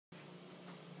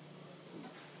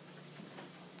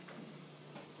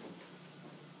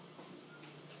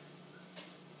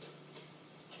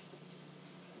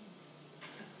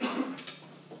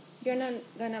You're not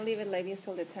gonna leave it like this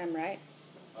all the time, right?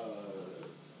 It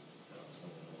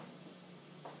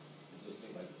just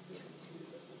seemed like they couldn't see it,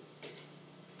 that's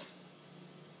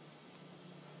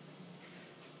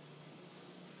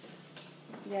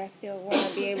it. Yeah, I still want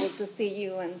to be able to see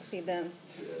you and see them.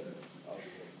 Yeah, I'll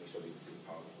make sure they can see the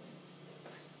PowerPoint.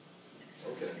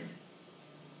 Okay.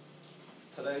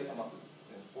 Today, I'm about to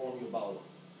inform you about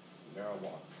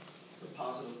marijuana, the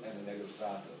positive and the negative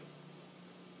sides of it.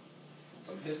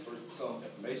 Some history, some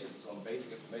information, some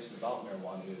basic information about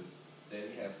marijuana is that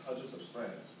it has hundreds of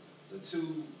strands. The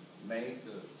two main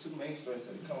strands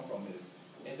that it comes from is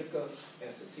indica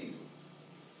and sativa.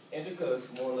 Indica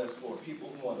is more or less for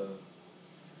people who want to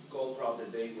go throughout the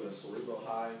day with a cerebral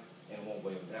high and won't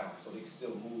weigh them down, so they can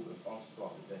still move and function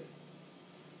throughout the day.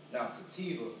 Now,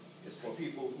 sativa is for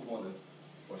people who want to,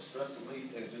 for stress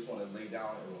relief and just want to lay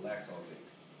down and relax all day.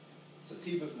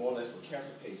 Sativa is more or less for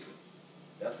cancer patients.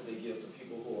 That's what they give to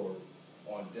people who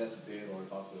are on death's bed or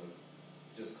about to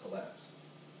just collapse.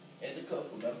 Indica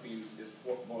for medical use is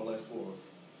more or less for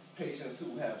patients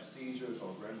who have seizures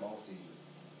or grand mal seizures.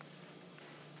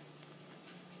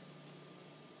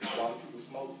 A lot of people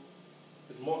smoke.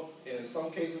 It's more, in some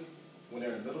cases, when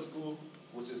they're in middle school,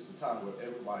 which is the time where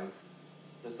everybody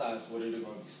decides whether they're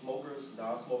going to be smokers,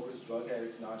 non-smokers, drug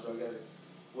addicts, non-drug addicts,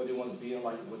 what they want to be in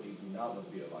life and what they do not want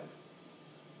to be in life.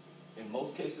 In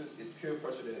most cases, it's peer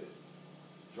pressure that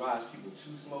drives people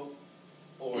to smoke,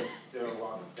 or they're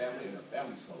around their family and their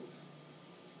family smokes.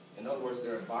 In other words,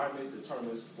 their environment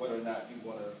determines whether or not you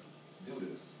want to do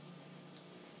this.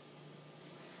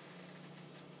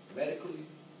 Medically,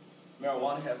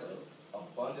 marijuana has an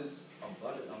abundant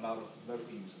amount of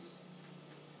medical uses.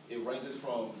 It ranges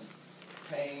from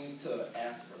pain to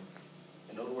aspirin.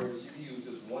 In other words, you can use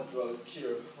this one drug to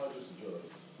cure hundreds of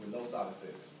drugs with no side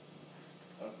effects.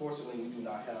 Unfortunately, we do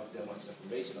not have that much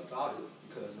information about it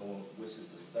because no one wishes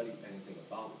to study anything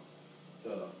about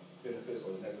the benefits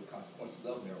or the negative consequences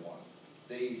of marijuana.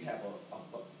 They have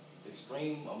an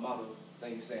extreme amount of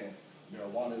things saying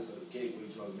marijuana is a gateway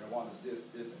drug, marijuana is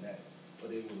this, and that,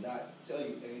 but they will not tell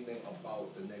you anything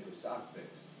about the negative side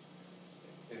effects.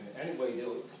 In any way,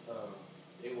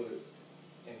 they would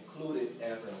include it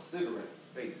as a cigarette,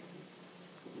 basically.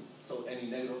 So any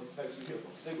negative effects you hear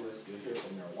from cigarettes, you'll hear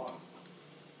from marijuana,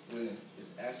 when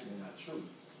it's actually not true.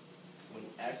 When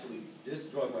actually, this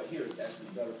drug right here is actually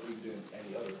better for you than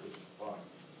any other that you can find.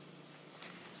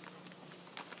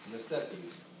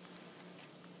 Necessities.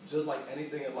 Just like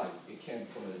anything in life, it can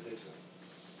become an addiction.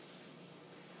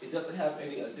 It doesn't have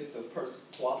any addictive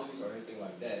qualities or anything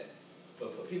like that,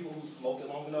 but for people who smoke it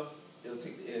long enough, it'll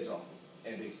take the edge off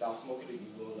them, and they stop smoking it,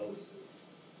 you will notice it.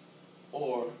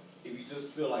 Or if you just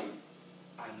feel like,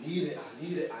 I need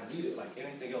it, like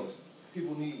anything else.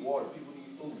 People need water, people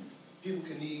need food, people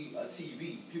can need a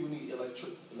TV, people need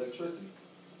electricity.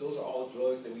 Those are all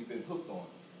drugs that we've been hooked on.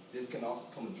 This can also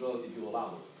become a drug if you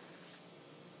allow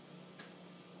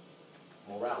it.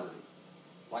 Morality.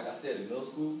 Like I said, in middle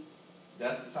school,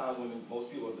 that's the time when most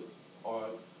people are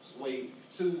swayed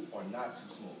to or not to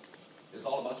smoke. It's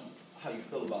all about how you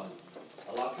feel about it.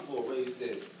 A lot of people are raised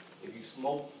that if you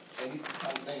smoke any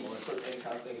kind of thing or insert any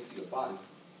kind of thing into your body,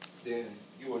 then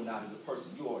you are not a good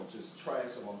person. You are just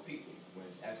trash among people when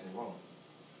it's actually wrong.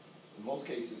 In most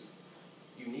cases,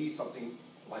 you need something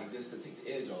like this to take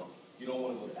the edge off. You don't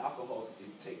want to go to alcohol because if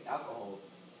you take alcohol,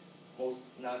 9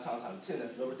 times out of 10,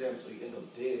 that's never damage or you end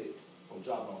up dead from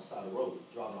driving off the side of the road,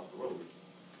 driving off the road.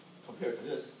 Compared to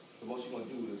this, the most you're going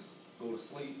to do is go to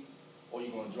sleep or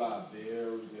you're going to drive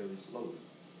very, very slowly.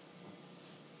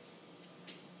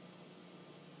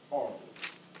 Harmful.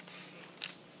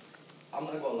 I'm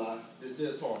not going to lie, this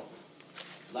is harmful.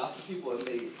 Lots of people have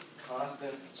made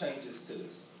constant changes to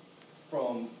this,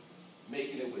 from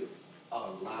making it with a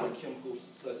lot of chemicals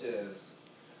such as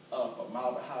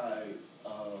formaldehyde,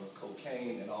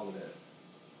 cocaine, and all of that.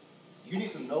 You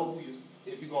need to know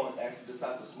if you're going to actually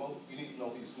decide to smoke, you need to know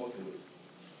who you're smoking with.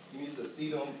 You need to see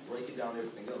them, break it down,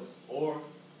 everything else, or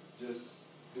just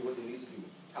do what they need to do,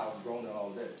 how it's grown and all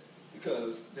of that.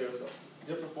 Because there's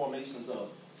different formations of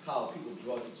how people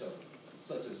drug each other,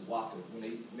 such as Waka, when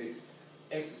they mix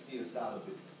ecstasy inside of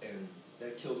it, and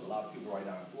that kills a lot of people right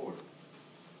now in Florida.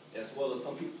 As well as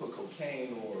some people put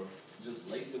cocaine or just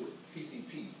lace it with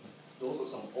PCP. Those are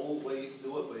some old ways to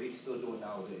do it, but they still do it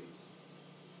nowadays.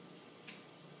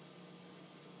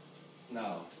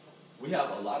 Now, we have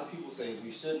a lot of people saying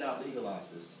we should not legalize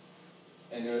this,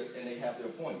 and they have their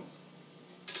points.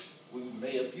 We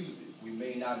may abuse it. We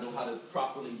may not know how to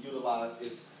properly utilize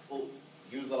it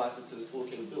to its full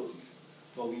capabilities.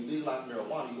 But when you legalize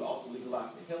marijuana, you also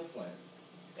legalize the hemp plant.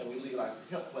 And when you legalize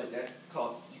the hemp plant,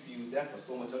 you can can use that for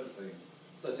so much other things,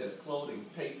 such as clothing,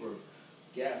 paper,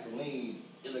 gasoline,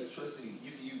 electricity.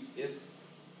 You can use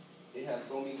it has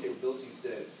so many capabilities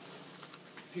that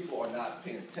people are not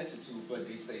paying attention to, but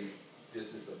they say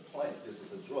this is a plant, this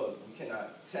is a drug. We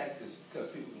cannot tax this because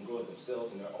people can grow it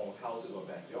themselves in their own houses or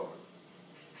backyard.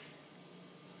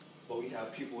 But we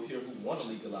have people here who want to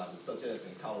legalize it, such as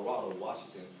in Colorado,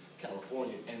 Washington,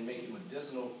 California, and make it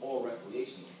medicinal or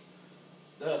recreational,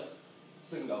 thus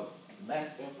sending a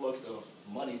mass influx of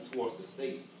money towards the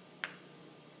state.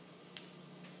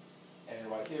 And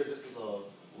right here, this is a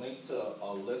link to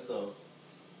a list of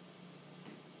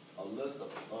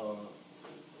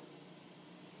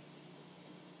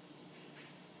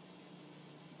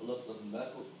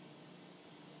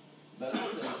medical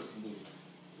things it can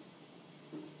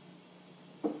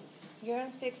do. You're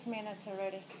in 6 minutes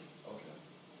already. Okay.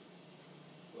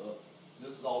 Well,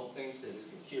 this is all the things that it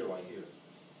can cure right here.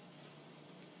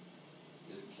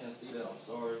 If you can't see that, I'm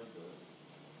sorry, but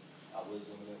I was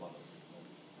doing it about 6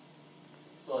 minutes.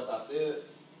 So as I said,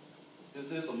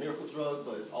 this is a miracle drug,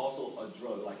 but it's also a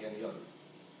drug like any other.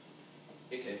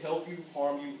 It can help you,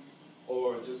 harm you,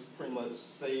 or just pretty much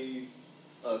save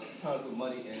us tons of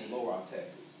money and lower our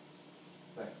taxes.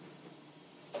 Thank you.